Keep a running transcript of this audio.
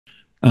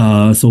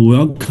So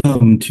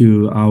welcome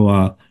to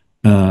our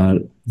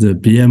the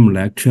BEM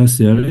lecture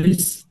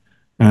series,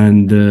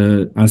 and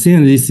I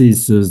think this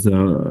is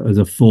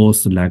the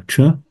fourth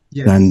lecture.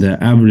 Yes. And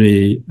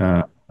every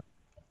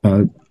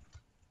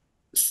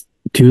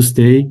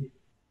Tuesday,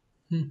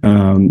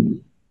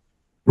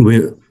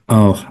 we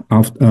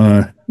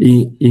after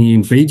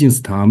in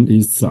Beijing's time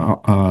it's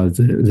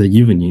the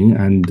evening,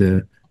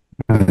 and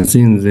I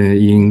think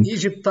in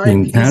Egypt time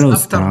in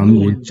Cairo's time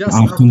afternoon, it's just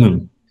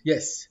afternoon.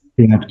 Yes.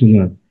 In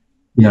afternoon.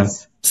 Yeah.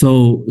 Yes.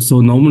 So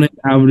normally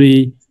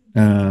every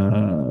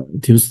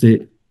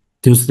Tuesday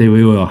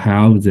we will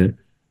have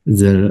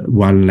the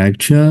one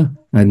lecture,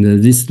 and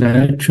this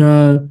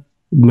lecture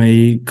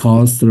may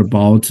cost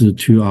about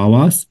 2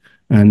 hours,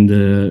 and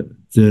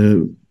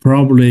the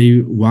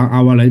probably 1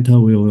 hour later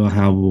we will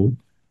have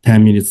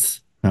 10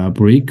 minutes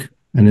break,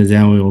 and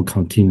then we will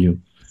continue.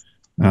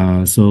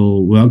 So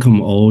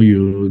welcome all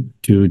you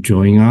to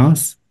join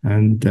us,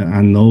 and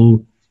I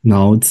know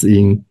now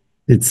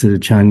it's a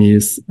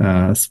Chinese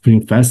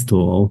Spring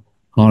Festival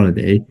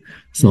holiday,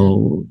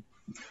 so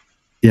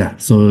yeah,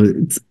 so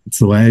it's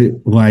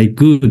why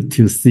good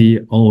to see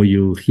all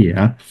you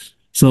here.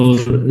 So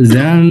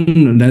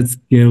then let's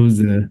give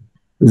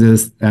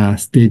the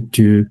stage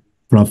to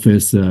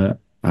Professor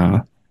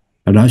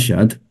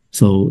Rashed.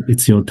 So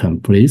it's your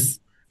turn, please.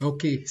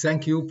 Okay,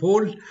 thank you,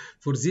 Paul,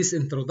 for this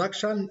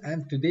introduction.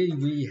 And today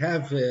we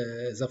have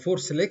the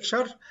fourth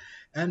lecture.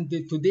 And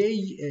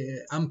today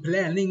I'm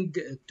planning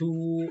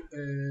to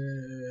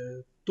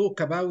talk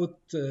about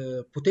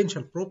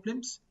potential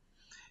problems.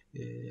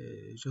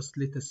 Just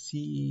let us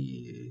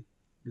see,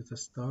 let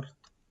us start.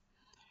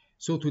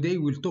 So today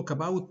we'll talk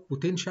about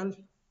potential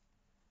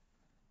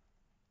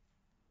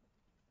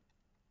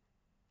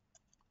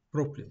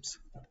problems.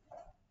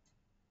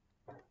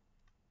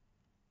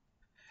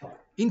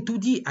 In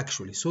 2D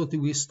actually, so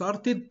we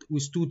started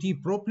with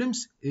 2D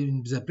problems.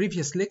 In the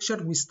previous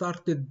lecture we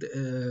started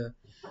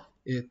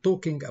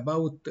talking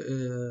about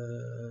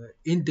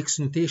index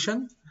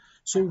notation.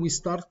 So we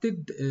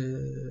started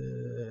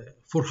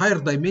for higher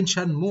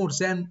dimension more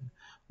than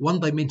one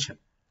dimension.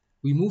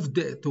 We moved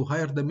to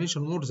higher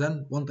dimension more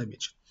than one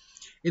dimension.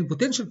 In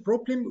potential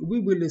problem we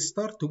will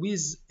start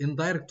with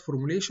indirect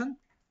formulation.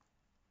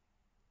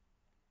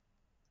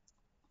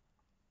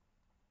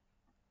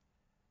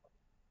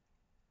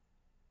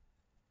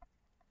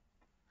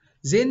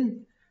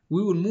 Then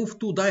we will move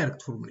to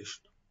direct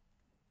formulation.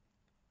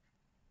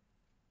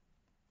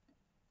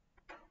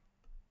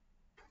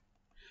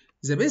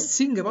 The best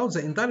thing about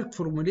the indirect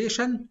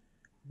formulation,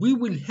 we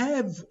will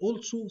have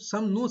also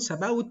some notes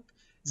about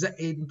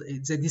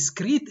the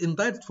discrete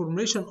indirect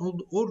formulation,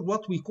 or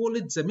what we call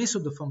it the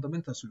method of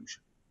fundamental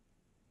solution.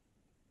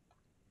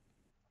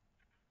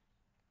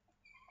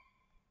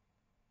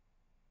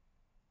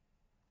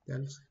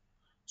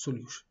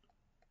 Solution.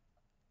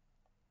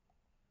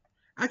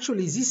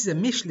 Actually, this is a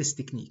meshless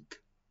technique.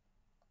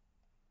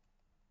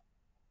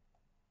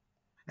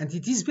 And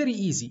it is very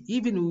easy.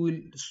 Even we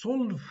will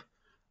solve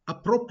a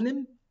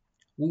problem,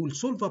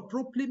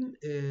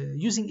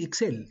 using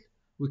Excel.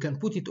 We can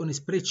put it on a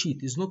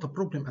spreadsheet. It's not a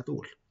problem at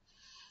all.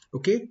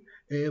 Okay,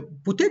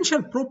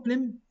 potential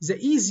problem, the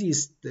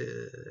easiest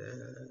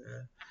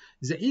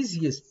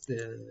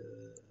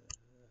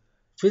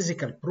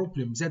physical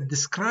problem that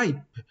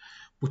describe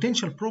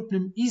potential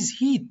problem is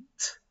heat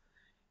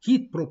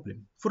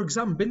problem. For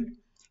example,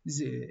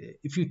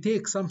 if you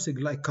take something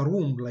like a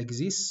room like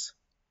this,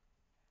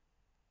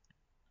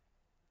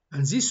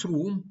 and this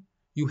room,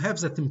 you have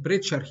the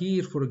temperature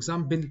here, for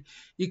example,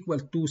 equal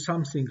to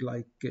something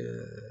like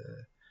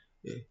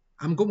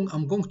I'm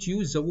going to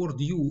use the word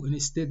U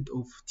instead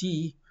of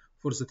T,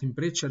 for the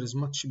temperature is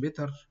much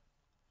better.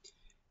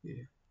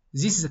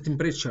 This is a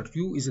temperature,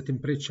 U is a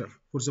temperature.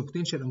 For the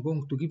potential, I'm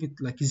going to give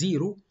it like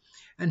 0.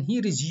 And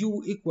here is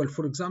U equal,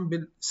 for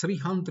example,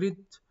 300.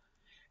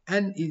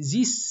 And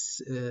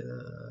this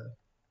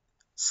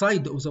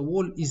side of the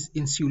wall is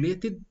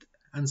insulated,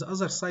 and the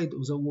other side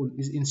of the wall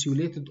is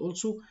insulated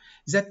also.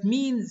 That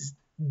means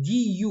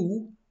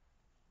du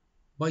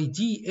by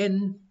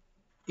dn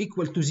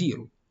equal to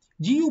 0.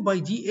 Du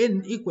by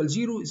dn equals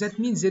 0. That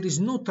means there is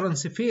no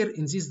transfer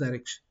in this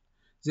direction.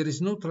 There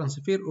is no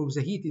transfer of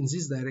the heat in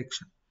this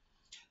direction.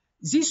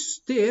 This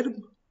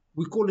term,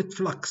 we call it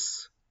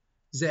flux,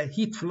 the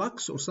heat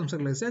flux or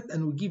something like that,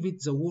 and we give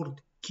it the word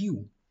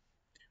Q.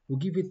 We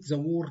give it the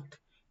word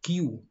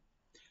Q.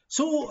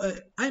 So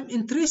I'm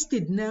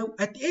interested now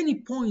at any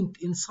point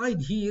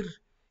inside here,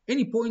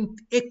 any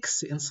point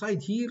X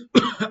inside here,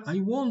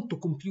 I want to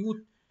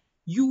compute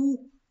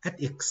U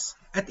at X,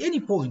 at any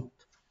point.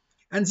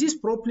 And this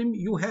problem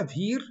you have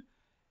here,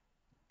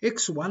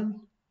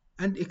 X1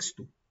 and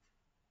X2.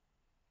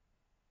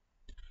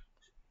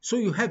 So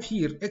you have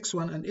here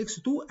X1 and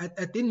X2.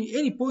 At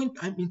any point,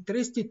 I'm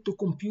interested to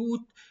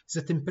compute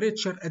the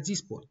temperature at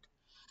this point.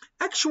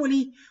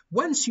 Actually,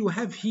 once you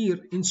have here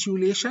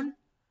insulation,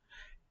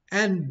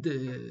 and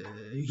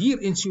here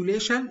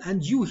insulation,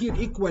 and U here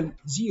equal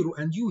 0,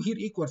 and U here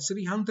equal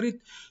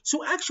 300.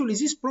 So actually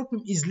this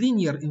problem is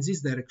linear in this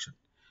direction.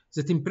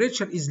 the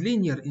temperature is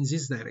linear in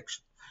this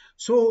direction.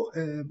 So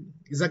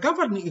the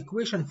governing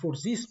equation for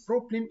this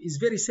problem is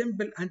very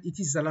simple, and it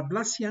is the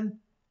Laplacian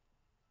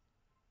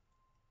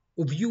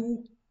of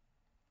u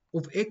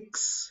of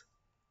x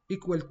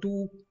equal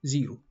to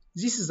 0.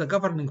 This is the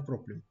governing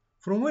problem.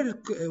 From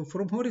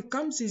where it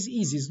comes is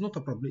easy. It's not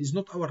a problem. It's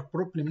not our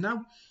problem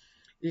now.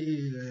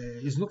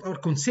 It's not our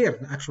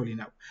concern actually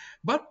now.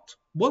 But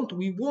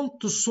we want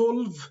to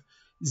solve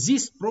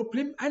this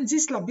problem, and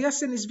this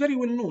Laplacian is very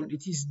well known.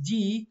 It is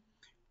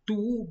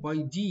d2 by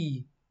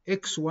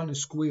dx1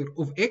 square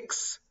of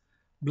x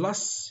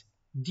plus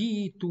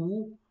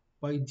d2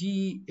 by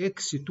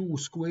dx2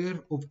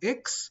 square of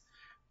x.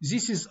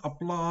 This is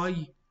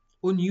apply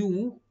on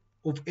u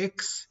of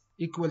x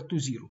equal to 0.